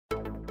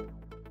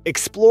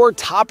Explore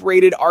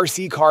top-rated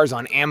RC cars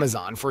on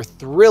Amazon for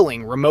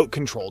thrilling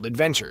remote-controlled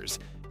adventures.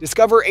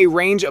 Discover a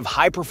range of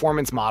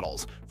high-performance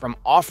models, from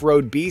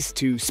off-road beasts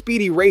to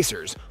speedy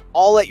racers,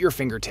 all at your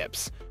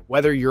fingertips.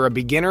 Whether you're a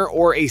beginner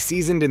or a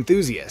seasoned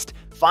enthusiast,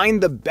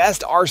 find the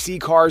best RC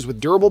cars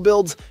with durable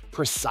builds,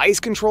 precise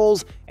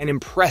controls, and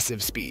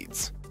impressive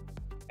speeds.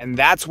 And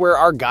that's where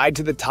our guide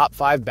to the top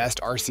 5 best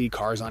RC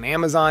cars on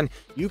Amazon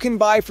you can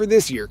buy for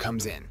this year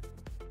comes in.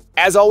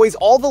 As always,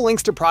 all the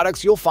links to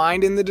products you'll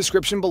find in the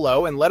description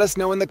below, and let us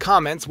know in the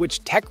comments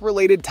which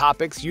tech-related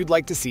topics you'd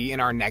like to see in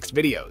our next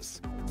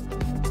videos.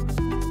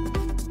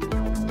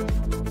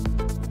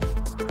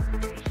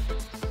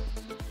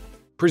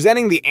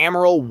 Presenting the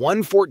Amoril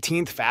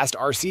 1/14th Fast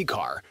RC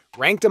car,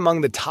 ranked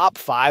among the top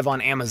 5 on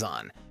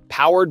Amazon.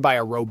 Powered by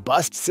a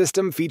robust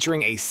system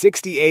featuring a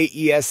 60A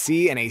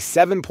ESC and a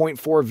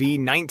 7.4V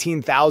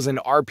 19,000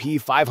 RP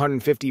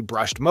 550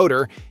 brushed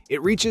motor,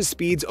 it reaches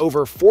speeds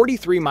over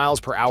 43 miles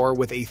per hour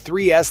with a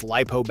 3S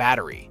LiPo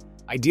battery.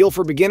 Ideal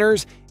for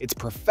beginners, its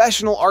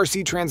professional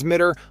RC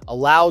transmitter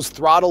allows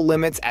throttle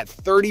limits at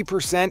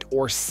 30%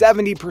 or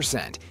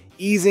 70%,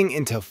 easing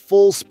into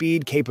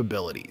full-speed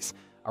capabilities.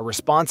 A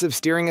responsive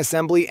steering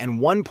assembly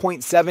and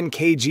 1.7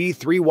 kg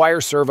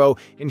 3-wire servo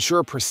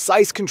ensure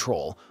precise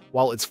control,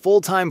 while its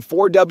full-time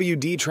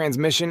 4WD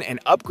transmission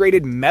and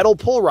upgraded metal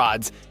pull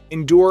rods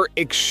endure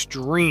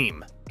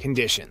extreme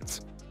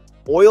conditions.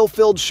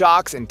 Oil-filled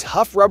shocks and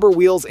tough rubber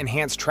wheels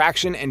enhance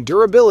traction and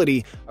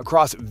durability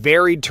across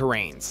varied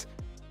terrains.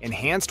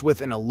 Enhanced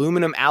with an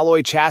aluminum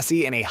alloy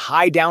chassis and a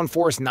high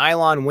downforce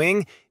nylon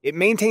wing, it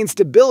maintains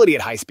stability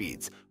at high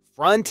speeds.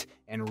 Front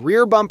and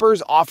rear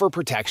bumpers offer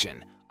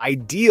protection,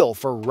 ideal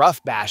for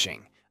rough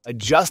bashing.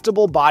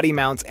 Adjustable body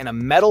mounts and a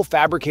metal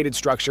fabricated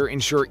structure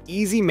ensure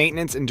easy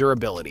maintenance and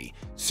durability,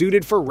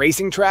 suited for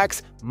racing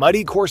tracks,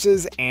 muddy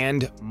courses,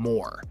 and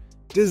more.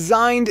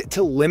 Designed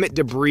to limit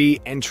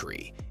debris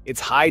entry, its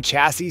high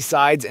chassis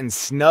sides and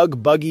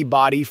snug buggy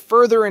body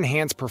further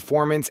enhance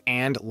performance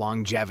and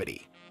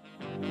longevity.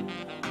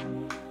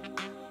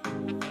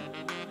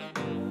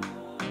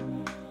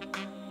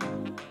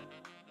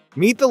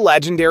 Meet the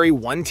Laegendary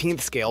 1/10th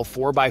scale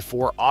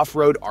 4x4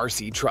 off-road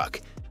RC truck.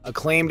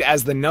 Acclaimed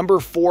as the number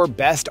 4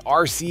 best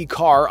RC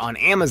car on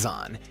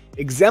Amazon,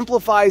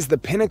 exemplifies the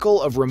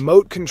pinnacle of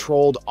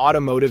remote-controlled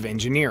automotive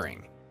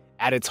engineering.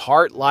 At its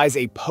heart lies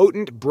a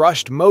potent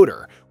brushed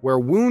motor, where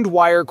wound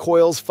wire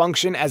coils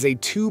function as a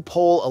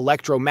 2-pole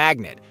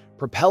electromagnet,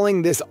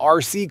 propelling this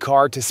RC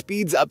car to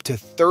speeds up to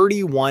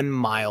 31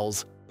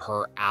 miles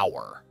per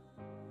hour.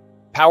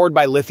 Powered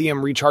by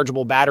lithium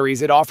rechargeable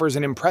batteries, it offers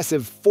an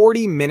impressive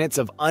 40 minutes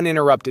of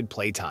uninterrupted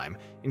playtime,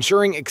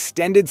 ensuring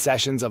extended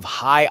sessions of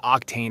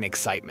high-octane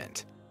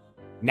excitement.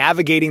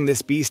 Navigating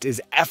this beast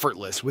is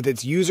effortless with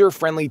its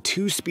user-friendly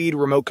 2-speed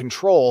remote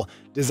control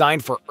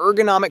designed for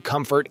ergonomic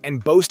comfort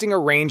and boasting a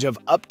range of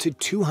up to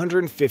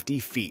 250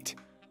 feet.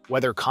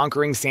 Whether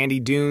conquering sandy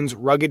dunes,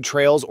 rugged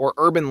trails, or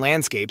urban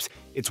landscapes,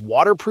 its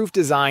waterproof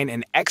design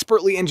and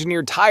expertly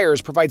engineered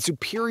tires provide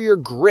superior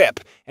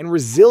grip and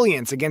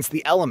resilience against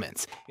the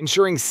elements,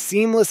 ensuring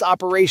seamless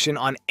operation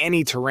on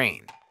any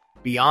terrain.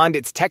 Beyond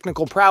its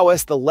technical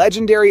prowess, the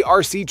Laegendary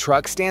RC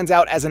truck stands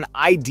out as an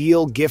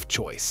ideal gift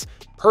choice.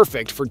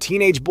 Perfect for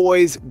teenage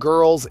boys,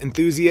 girls,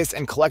 enthusiasts,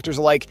 and collectors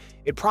alike,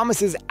 it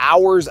promises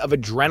hours of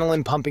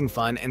adrenaline-pumping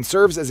fun and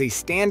serves as a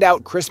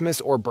standout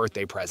Christmas or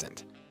birthday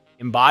present.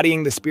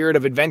 Embodying the spirit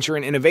of adventure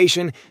and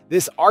innovation,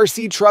 this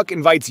RC truck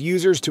invites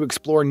users to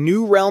explore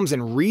new realms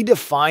and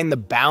redefine the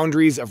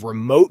boundaries of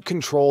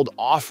remote-controlled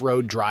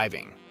off-road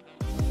driving.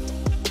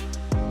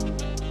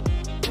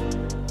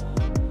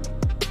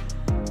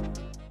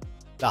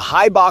 The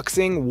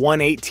Haiboxing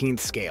 1/18th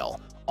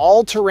scale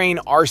all-terrain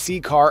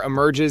RC car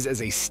emerges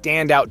as a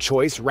standout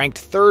choice, ranked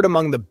 3rd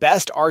among the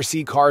best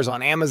RC cars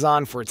on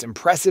Amazon for its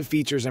impressive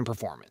features and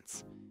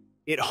performance.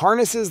 It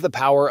harnesses the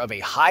power of a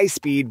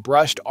high-speed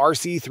brushed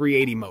RC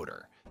 380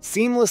 motor,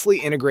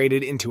 seamlessly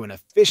integrated into an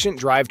efficient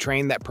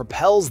drivetrain that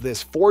propels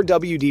this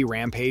 4WD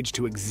rampage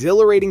to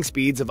exhilarating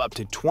speeds of up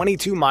to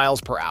 22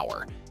 miles per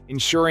hour,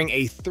 ensuring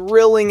a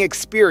thrilling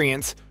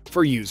experience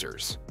for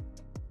users.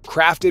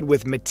 Crafted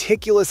with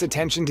meticulous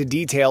attention to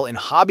detail in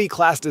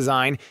hobby-class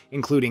design,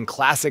 including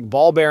classic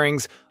ball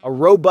bearings, a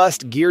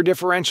robust gear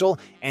differential,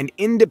 and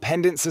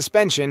independent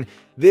suspension,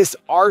 this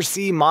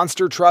RC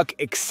monster truck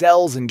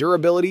excels in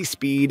durability,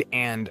 speed,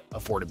 and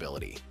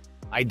affordability.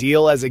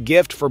 Ideal as a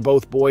gift for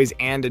both boys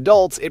and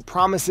adults, it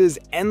promises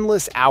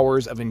endless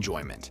hours of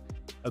enjoyment.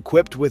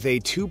 Equipped with a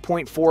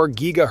 2.4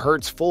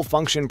 GHz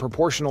full-function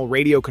proportional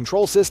radio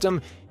control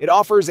system, it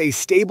offers a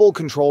stable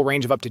control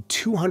range of up to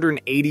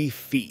 280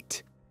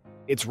 feet.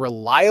 Its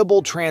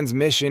reliable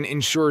transmission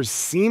ensures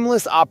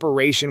seamless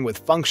operation with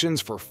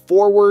functions for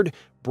forward,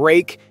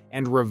 brake,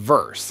 and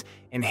reverse,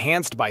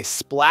 enhanced by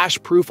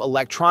splash-proof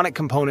electronic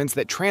components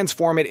that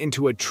transform it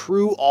into a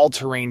true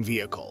all-terrain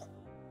vehicle.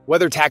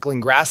 Whether tackling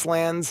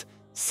grasslands,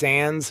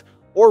 sands,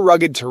 or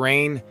rugged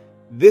terrain,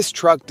 this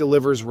truck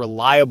delivers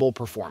reliable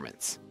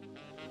performance.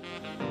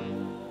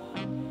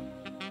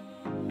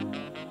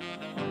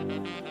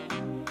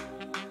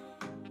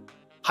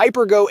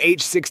 Hypergo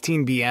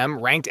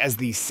H16BM, ranked as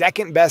the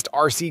second best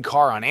RC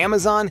car on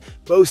Amazon,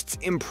 boasts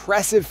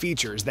impressive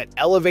features that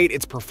elevate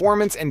its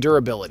performance and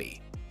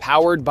durability.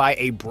 Powered by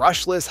a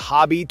brushless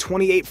Hobby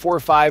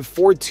 2845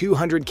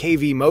 4200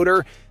 kV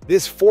motor,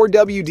 this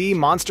 4WD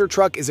monster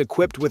truck is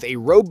equipped with a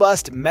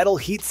robust metal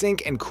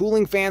heatsink and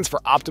cooling fans for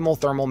optimal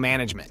thermal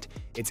management.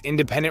 Its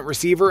independent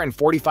receiver and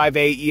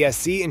 45A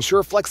ESC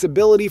ensure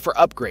flexibility for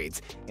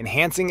upgrades,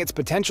 enhancing its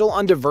potential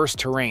on diverse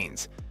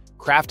terrains.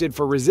 Crafted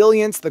for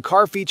resilience, the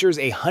car features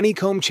a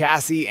honeycomb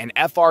chassis and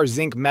FR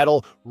zinc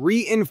metal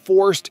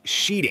reinforced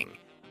sheeting,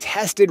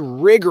 tested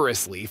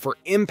rigorously for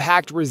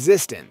impact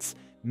resistance.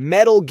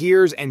 Metal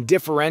gears and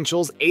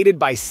differentials aided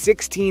by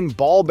 16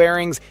 ball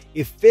bearings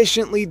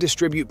efficiently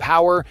distribute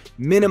power,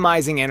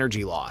 minimizing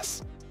energy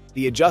loss.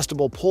 The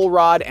adjustable pull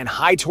rod and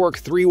high-torque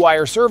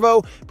 3-wire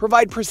servo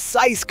provide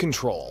precise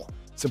control,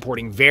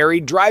 supporting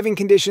varied driving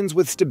conditions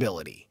with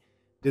stability.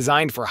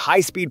 Designed for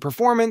high-speed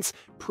performance,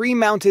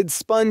 pre-mounted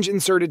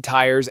sponge-inserted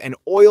tires and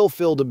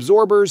oil-filled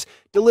absorbers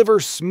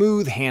deliver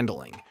smooth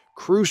handling,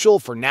 crucial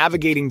for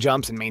navigating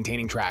jumps and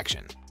maintaining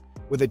traction.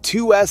 With a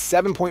 2S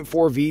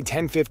 7.4V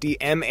 1050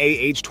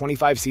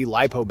 mAh25C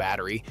LiPo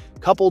battery,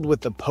 coupled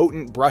with the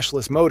potent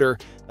brushless motor,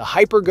 the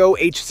Hypergo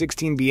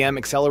H16BM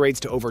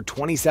accelerates to over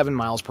 27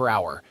 miles per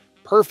hour,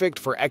 perfect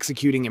for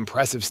executing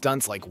impressive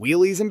stunts like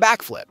wheelies and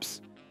backflips.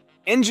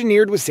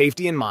 Engineered with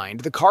safety in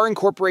mind, the car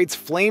incorporates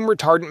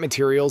flame-retardant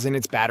materials in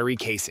its battery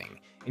casing,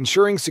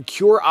 ensuring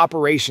secure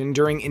operation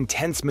during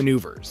intense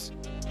maneuvers.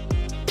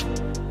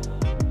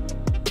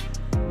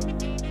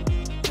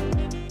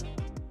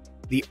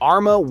 The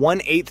Arrma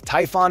 1/8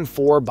 Typhon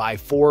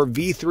 4x4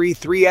 V3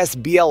 3S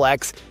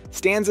BLX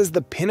stands as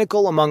the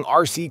pinnacle among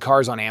RC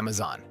cars on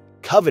Amazon,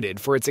 coveted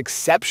for its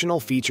exceptional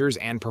features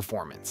and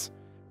performance.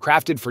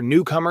 Crafted for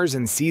newcomers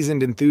and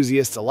seasoned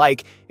enthusiasts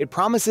alike, it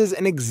promises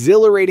an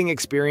exhilarating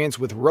experience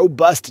with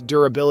robust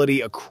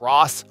durability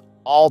across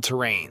all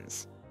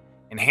terrains.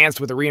 Enhanced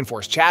with a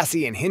reinforced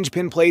chassis and hinge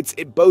pin plates,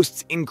 it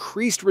boasts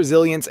increased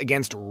resilience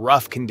against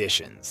rough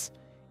conditions.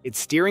 Its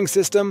steering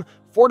system,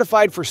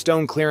 fortified for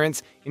stone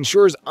clearance,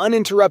 ensures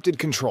uninterrupted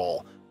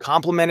control,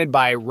 complemented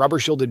by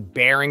rubber-shielded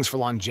bearings for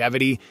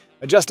longevity.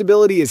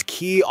 Adjustability is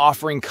key,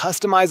 offering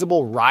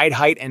customizable ride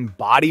height and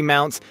body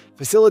mounts,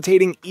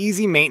 facilitating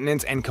easy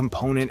maintenance and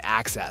component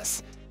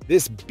access.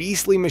 This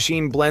beastly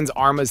machine blends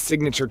Arrma's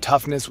signature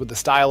toughness with the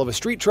style of a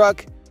street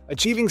truck,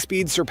 achieving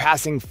speeds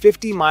surpassing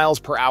 50 miles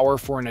per hour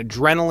for an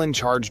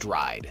adrenaline-charged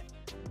ride.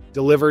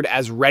 Delivered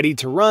as ready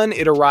to run,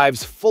 it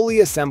arrives fully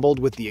assembled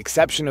with the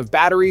exception of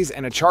batteries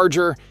and a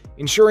charger,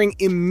 ensuring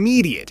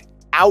immediate,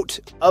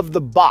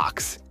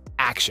 out-of-the-box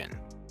action.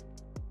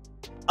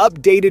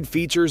 Updated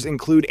features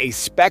include a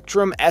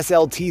Spectrum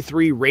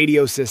SLT3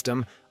 radio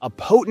system, a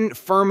potent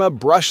Arrma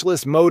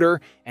brushless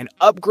motor, and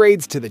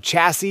upgrades to the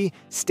chassis,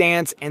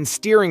 stance, and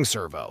steering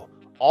servo,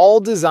 all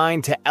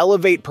designed to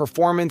elevate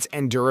performance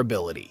and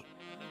durability.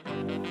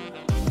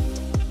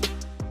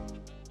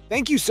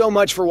 Thank you so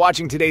much for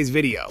watching today's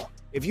video.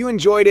 If you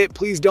enjoyed it,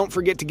 please don't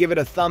forget to give it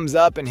a thumbs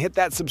up and hit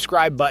that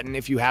subscribe button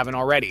if you haven't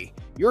already.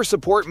 Your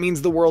support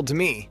means the world to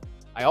me.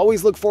 I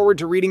always look forward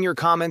to reading your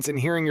comments and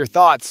hearing your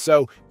thoughts,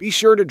 so be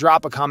sure to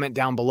drop a comment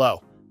down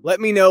below. Let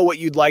me know what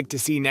you'd like to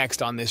see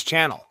next on this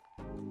channel.